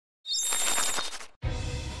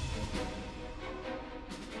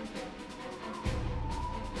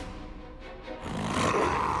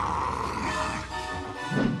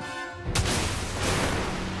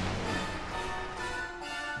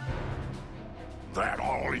That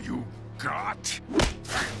all you got?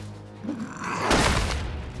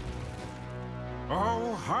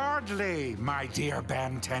 Oh, hardly, my dear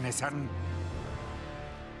Ben Tennyson.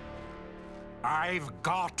 I've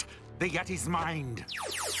got the Yeti's mind.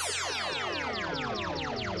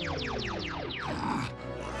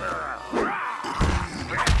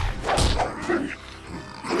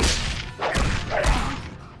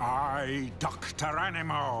 I, Dr.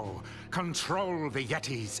 Animo, control the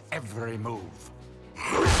Yeti's every move.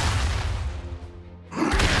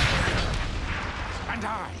 And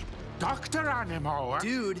I, Dr. Animo...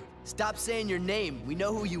 Dude, stop saying your name. We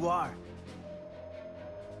know who you are.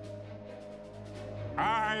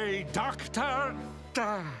 I, Doctor,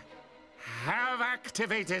 have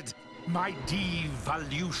activated my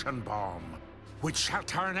devolution bomb, which shall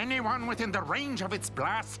turn anyone within the range of its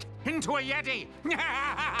blast into a Yeti.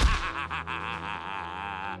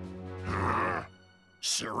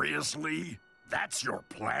 Seriously? That's your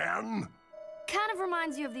plan? Kind of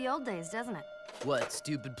reminds you of the old days, doesn't it? What,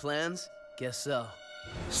 stupid plans? Guess so.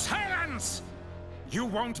 Silence! You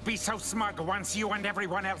won't be so smug once you and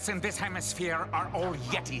everyone else in this hemisphere are all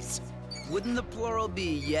Yetis. Wouldn't the plural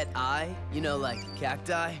be yet-I? You know, like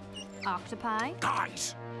cacti? Octopi?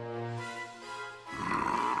 Guys!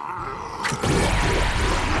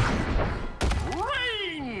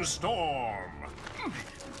 Rainstorm!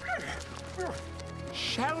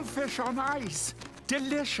 Shellfish on ice.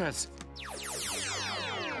 Delicious.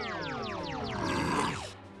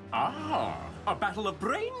 Ah, a battle of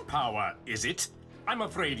brain power, is it? I'm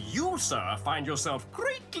afraid you, sir, find yourself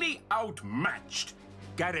greatly outmatched.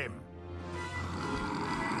 Get him.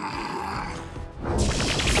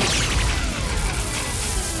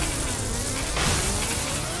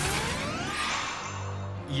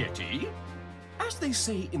 Yeti? As they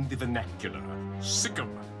say in the vernacular, sick 'em.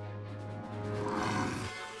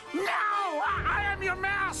 No! I am your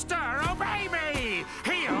master! Obey me!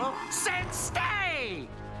 Heel, set, stay!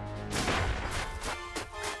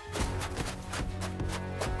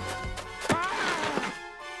 Ah!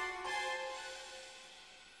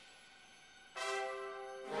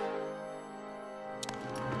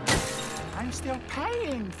 I'm still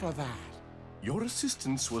paying for that. Your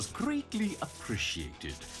assistance was greatly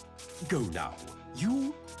appreciated. Go now.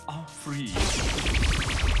 You are free.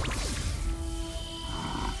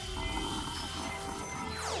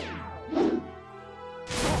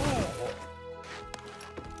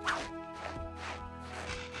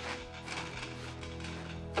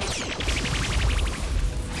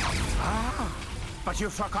 But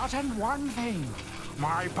you've forgotten one thing.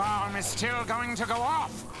 My bomb is still going to go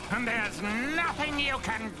off, and there's nothing you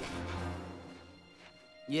can...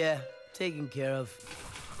 Yeah, taken care of.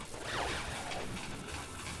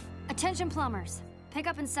 Attention plumbers. Pick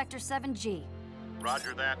up in Sector 7G.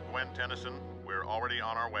 Roger that, Gwen Tennyson. We're already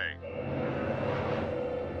on our way.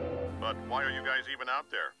 But why are you guys even out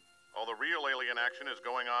there? All the real alien action is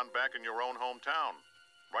going on back in your own hometown,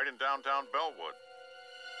 right in downtown Bellwood.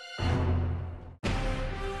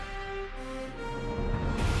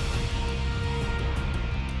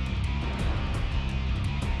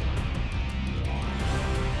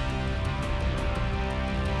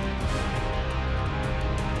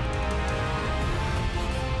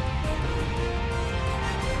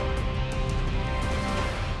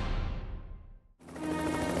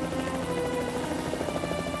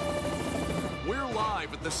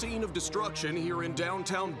 At the scene of destruction here in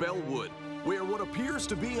downtown Bellwood, where what appears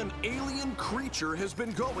to be an alien creature has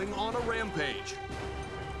been going on a rampage.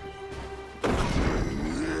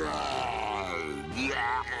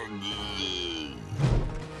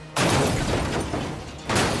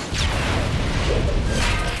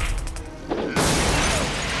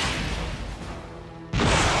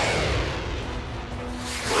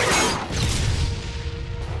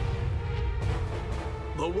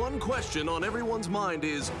 The one question on everyone's mind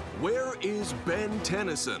is, where is Ben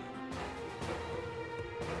Tennyson?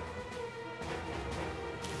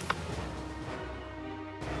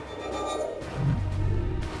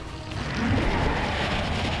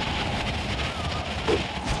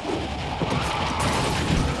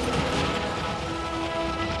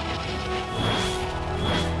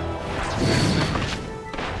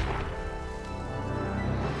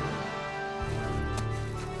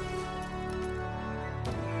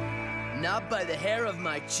 Not by the hair of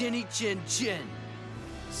my chinny chin chin.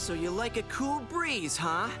 So you like a cool breeze,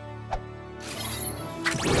 huh?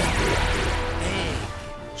 Hey,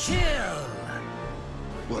 chill!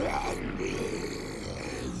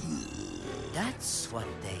 That's what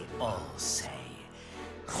they all say.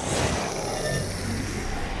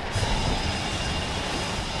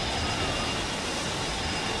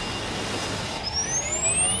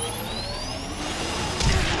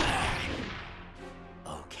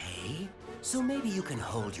 So maybe you can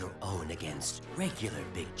hold your own against regular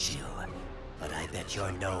Big Chill. But I bet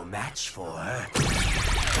you're no match for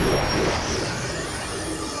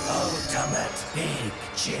Ultimate Big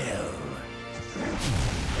Chill.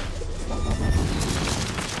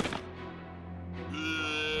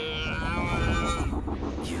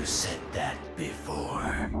 You said that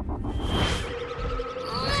before.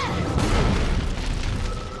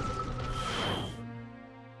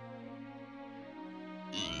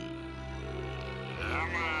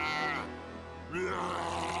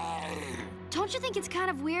 Don't you think it's kind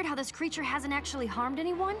of weird how this creature hasn't actually harmed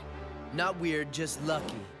anyone? Not weird, just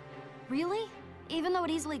lucky. Really? Even though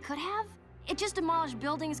it easily could have? It just demolished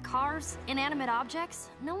buildings, cars, inanimate objects.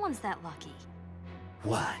 No one's that lucky.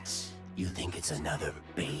 What? You think it's another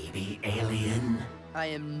baby alien? I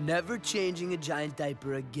am never changing a giant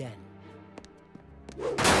diaper again.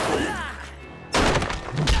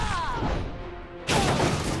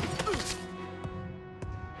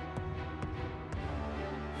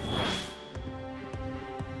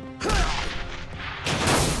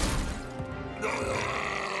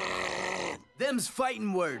 Them's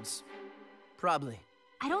fighting words. Probably.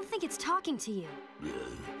 I don't think it's talking to you.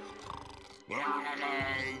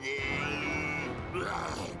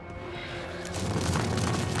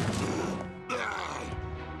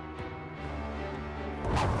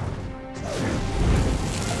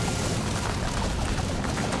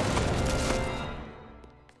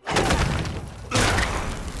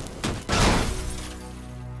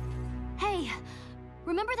 Hey,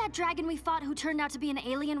 remember that dragon we fought who turned out to be an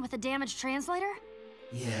alien with a damaged translator?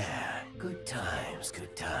 Yeah, good times,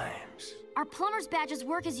 good times. Our plumber's badges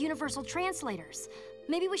work as universal translators.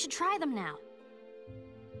 Maybe we should try them now.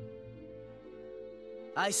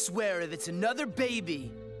 I swear, if it's another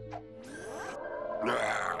baby... I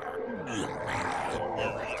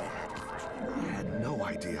had no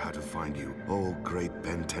idea how to find you, oh great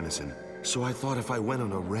Ben Tennyson. So I thought if I went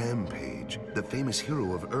on a rampage, the famous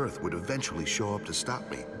hero of Earth would eventually show up to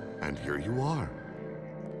stop me. And here you are.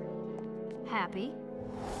 Happy?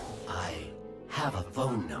 I have a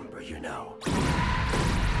phone number, you know.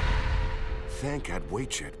 Thank God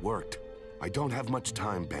Waitchet worked. I don't have much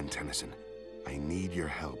time, Ben Tennyson. I need your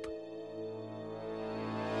help.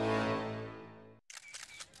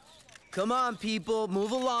 Come on, people,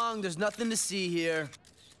 move along. There's nothing to see here.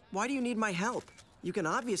 Why do you need my help? You can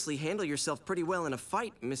obviously handle yourself pretty well in a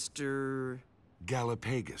fight, Mr...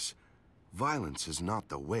 Galapagus. Violence is not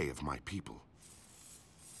the way of my people.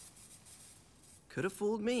 Could have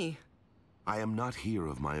fooled me. I am not here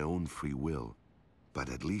of my own free will, but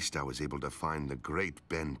at least I was able to find the great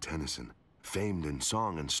Ben Tennyson, famed in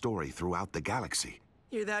song and story throughout the galaxy.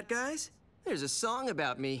 Hear that, guys? There's a song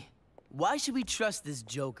about me. Why should we trust this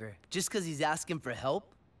joker? Just because he's asking for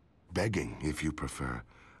help? Begging, if you prefer.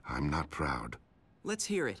 I'm not proud. Let's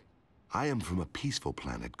hear it. I am from a peaceful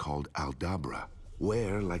planet called Aldabra,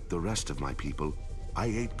 where, like the rest of my people, I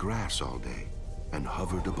ate grass all day and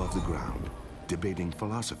hovered above the ground, debating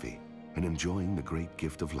philosophy and enjoying the great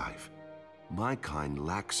gift of life. My kind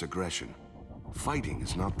lacks aggression. Fighting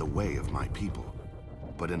is not the way of my people.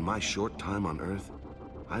 But in my short time on Earth,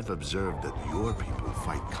 I've observed that your people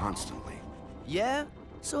fight constantly. Yeah?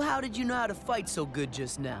 So how did you know how to fight so good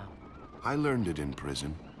just now? I learned it in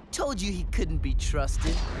prison. Told you he couldn't be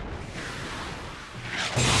trusted.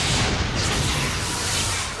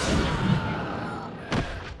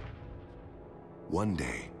 One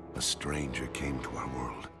day, a stranger came to our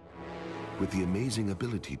world with the amazing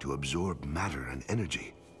ability to absorb matter and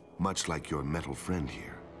energy, much like your metal friend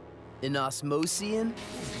here. An Osmosian?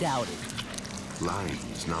 Doubt it. Lying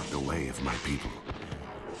is not the way of my people.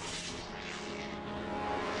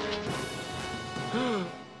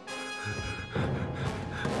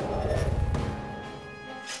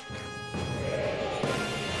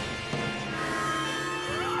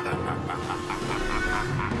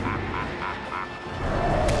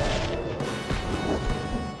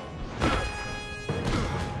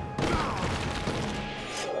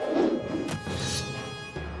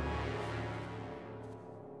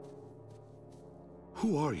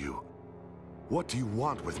 Who are you? What do you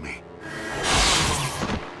want with me?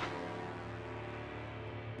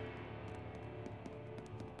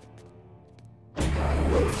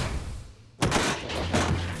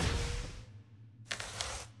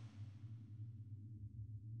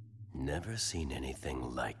 Never seen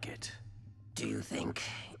anything like it. Do you think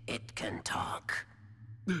it can talk?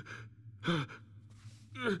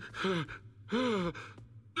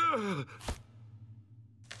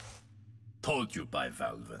 Told you by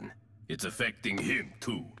Valven. It's affecting him,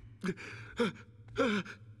 too.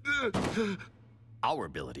 Our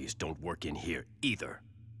abilities don't work in here, either.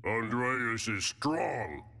 Andreas is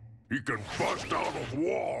strong. He can bust out of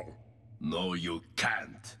wall. No, you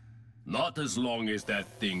can't. Not as long as that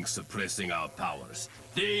thing's suppressing our powers.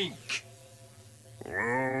 Think!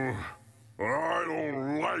 Well, I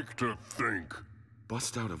don't like to think.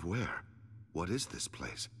 Bust out of where? What is this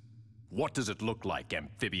place? What does it look like,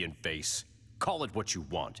 amphibian face? Call it what you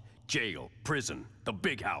want. Jail, prison, the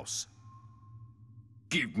big house.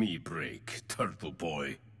 Give me a break, Turtle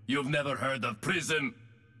Boy. You've never heard of prison?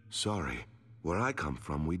 Sorry. Where I come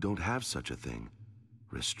from, we don't have such a thing.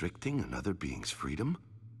 Restricting another being's freedom?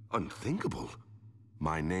 Unthinkable.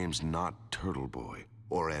 My name's not Turtle Boy,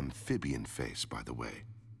 or Amphibian Face, by the way.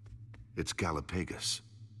 It's Galapagos.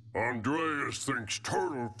 Andreas thinks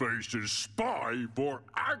Turtleface is spy for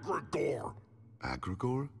Aggregor.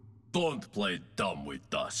 Aggregor? Don't play dumb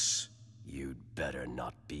with us. You'd better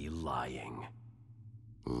not be lying.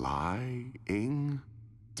 Lying?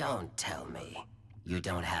 Don't tell me you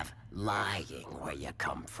don't have lying where you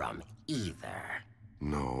come from either.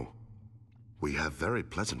 No. We have very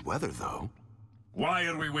pleasant weather, though. Why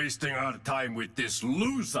are we wasting our time with this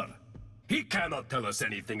loser? He cannot tell us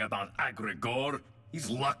anything about Aggregor. He's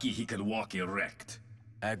lucky he can walk erect.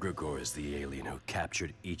 Aggregor is the alien who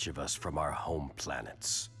captured each of us from our home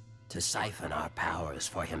planets. To siphon our powers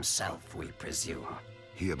for himself, we presume.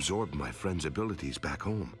 He absorbed my friend's abilities back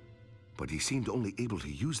home, but he seemed only able to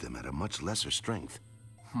use them at a much lesser strength.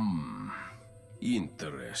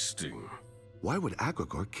 Interesting. Why would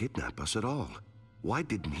Aggregor kidnap us at all? Why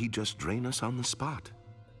didn't he just drain us on the spot?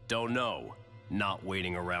 Don't know. Not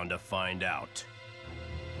waiting around to find out.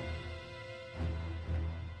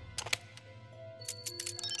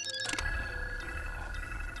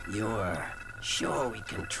 You're sure we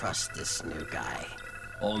can trust this new guy?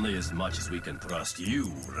 Only as much as we can trust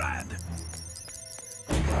you, Rad.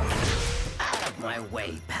 Out of my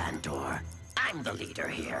way, Pandor. I'm the leader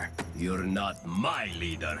here. You're not my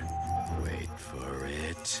leader. Wait for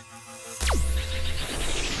it.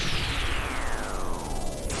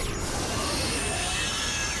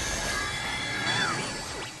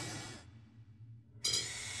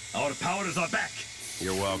 Our powers are back.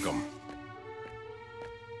 You're welcome.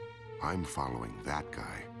 I'm following that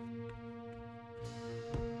guy.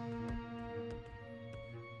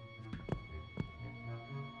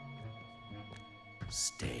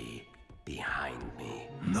 Stay behind me.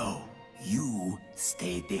 No, you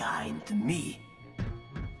stay behind me.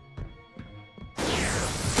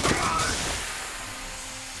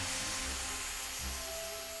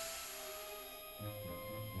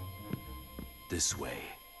 This way.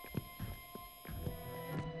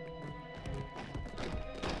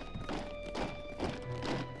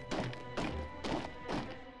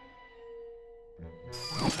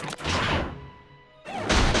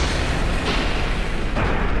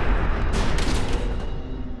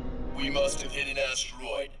 We must have hit an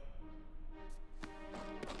asteroid.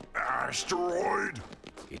 Asteroid?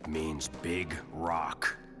 It means big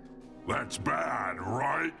rock. That's bad,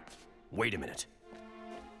 right? Wait a minute.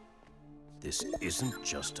 This isn't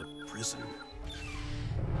just a prison.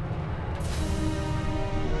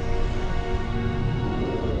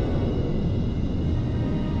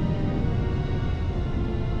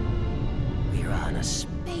 We're on a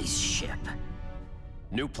spaceship.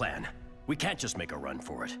 New plan. We can't just make a run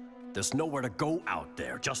for it. There's nowhere to go out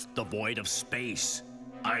there, just the void of space.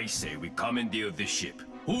 I say we commandeer this ship.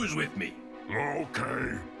 Who's with me?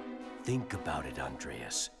 Okay. Think about it,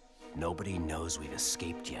 Andreas. Nobody knows we've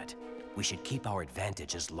escaped yet. We should keep our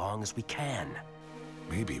advantage as long as we can.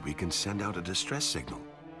 Maybe we can send out a distress signal.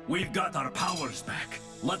 We've got our powers back.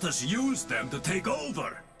 Let us use them to take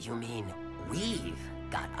over. You mean we've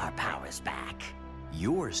got our powers back?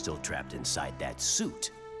 You're still trapped inside that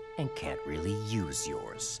suit and can't really use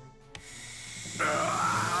yours.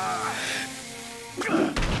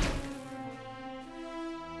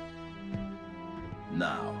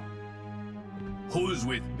 Now, who's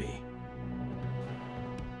with me?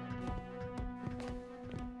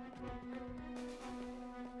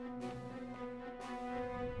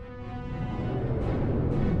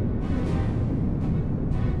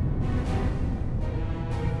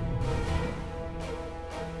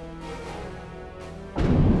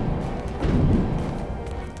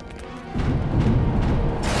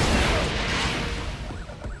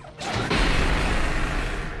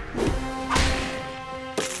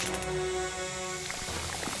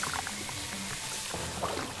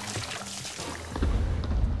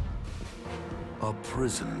 A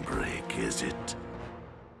prison break, is it?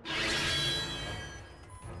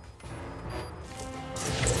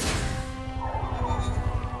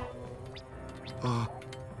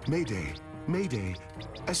 Mayday! Mayday!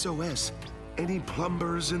 SOS! Any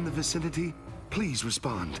plumbers in the vicinity? Please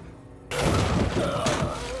respond.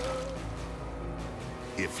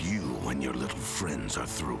 If you and your little friends are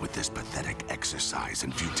through with this pathetic exercise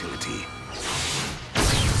in futility,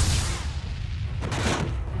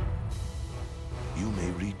 you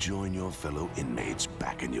may rejoin your fellow inmates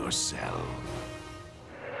back in your cell.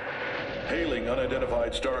 Hailing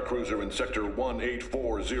unidentified Star Cruiser in Sector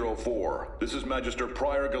 18404. This is Magister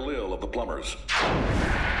Prior Galil of the Plumbers.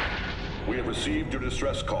 We have received your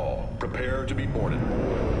distress call. Prepare to be boarded.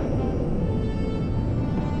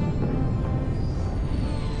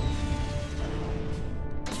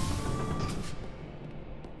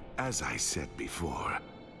 As I said before,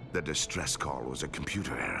 the distress call was a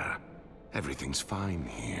computer error. Everything's fine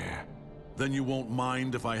here. Then you won't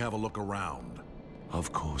mind if I have a look around?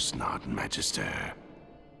 Of course not, Magister.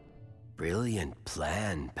 Brilliant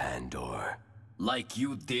plan, Pandor. Like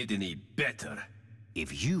you did any better.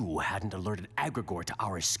 If you hadn't alerted Aggregor to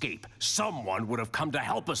our escape, someone would have come to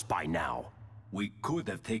help us by now. We could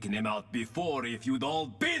have taken him out before if you'd all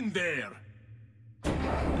been there.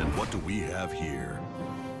 And what do we have here?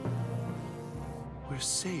 We're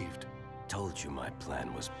saved. Told you my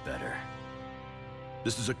plan was better.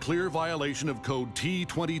 This is a clear violation of code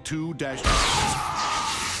T22-.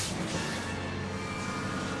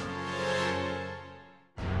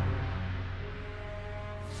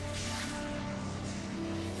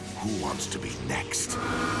 Who wants to be next?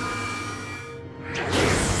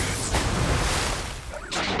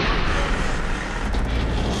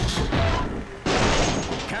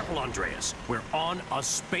 Careful, Andreas. We're on a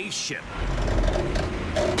spaceship.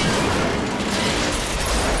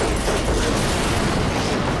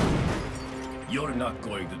 You're not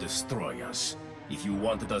going to destroy us. If you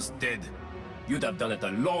wanted us dead, you'd have done it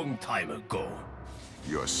a long time ago.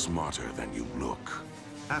 You're smarter than you look.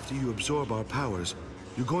 After you absorb our powers,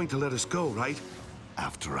 you're going to let us go, right?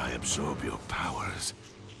 After I absorb your powers,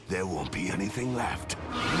 there won't be anything left.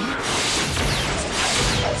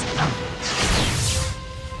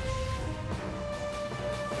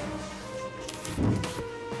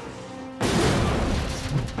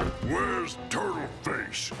 Where's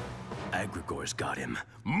Turtleface? Aggregor's got him.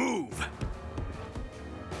 Move!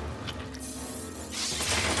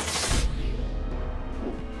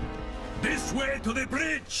 This way to the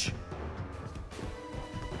bridge!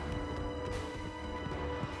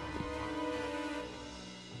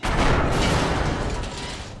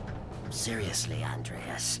 Seriously,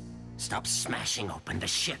 Andreas. Stop smashing open the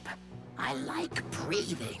ship. I like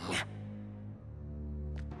breathing.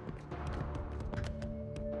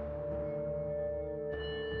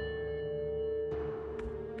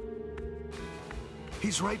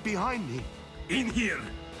 He's right behind me. In here!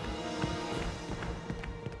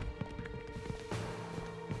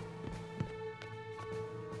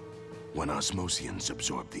 When Osmosians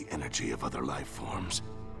absorb the energy of other life forms,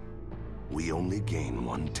 we only gain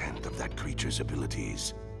 1/10 of that creature's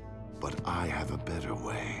abilities. But I have a better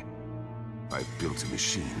way. I've built a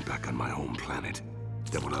machine back on my home planet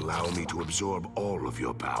that will allow me to absorb all of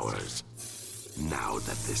your powers. Now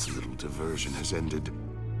that this little diversion has ended,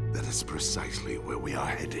 that is precisely where we are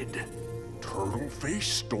headed. Turtleface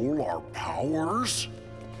stole our powers?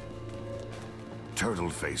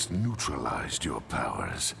 Turtleface neutralized your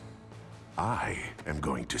powers. I am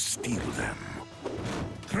going to steal them.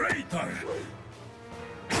 Traitor!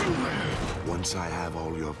 Once I have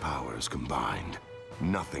all your powers combined,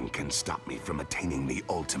 nothing can stop me from attaining the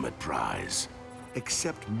ultimate prize.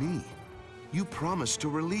 Except me. You promised to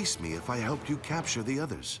release me if I helped you capture the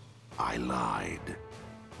others. I lied.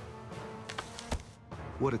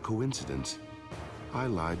 What a coincidence. I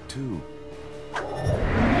lied too.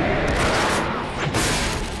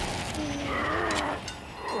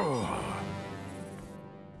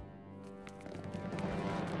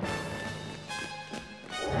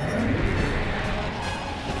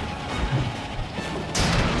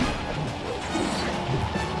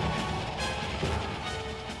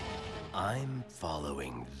 I'm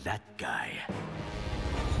following that guy.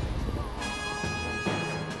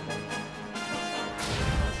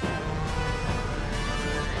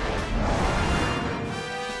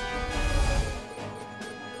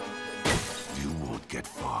 You won't get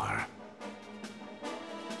far.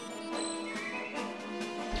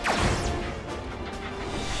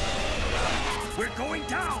 We're going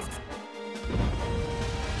down!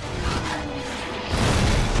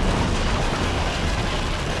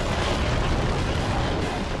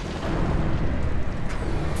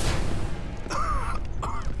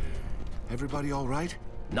 Everybody all right?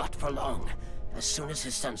 Not for long. As soon as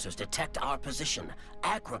his sensors detect our position,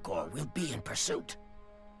 Aggregor will be in pursuit.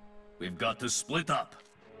 We've got to split up.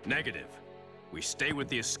 Negative. We stay with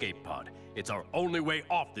the escape pod. It's our only way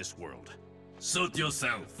off this world. Suit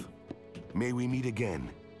yourself. May we meet again,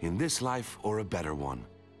 in this life or a better one.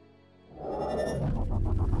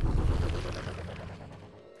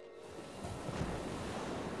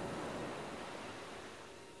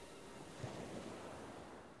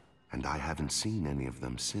 And I haven't seen any of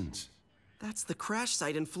them since. That's the crash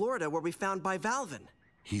site in Florida where we found Bivalven.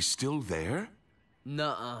 He's still there?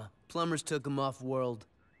 Nuh-uh. Plumbers took him off-world.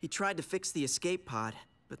 He tried to fix the escape pod,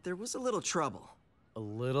 but there was a little trouble. A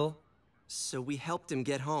little? So we helped him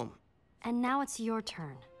get home. And now it's your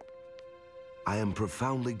turn. I am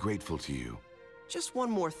profoundly grateful to you. Just one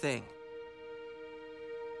more thing.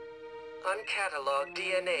 Uncatalogued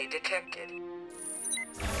DNA detected.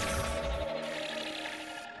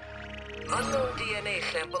 Unknown DNA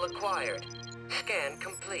sample acquired. Scan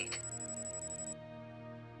complete.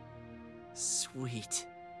 Sweet.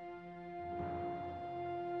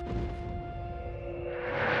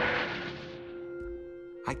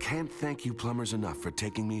 I can't thank you plumbers enough for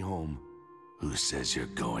taking me home. Who says you're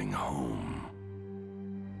going home?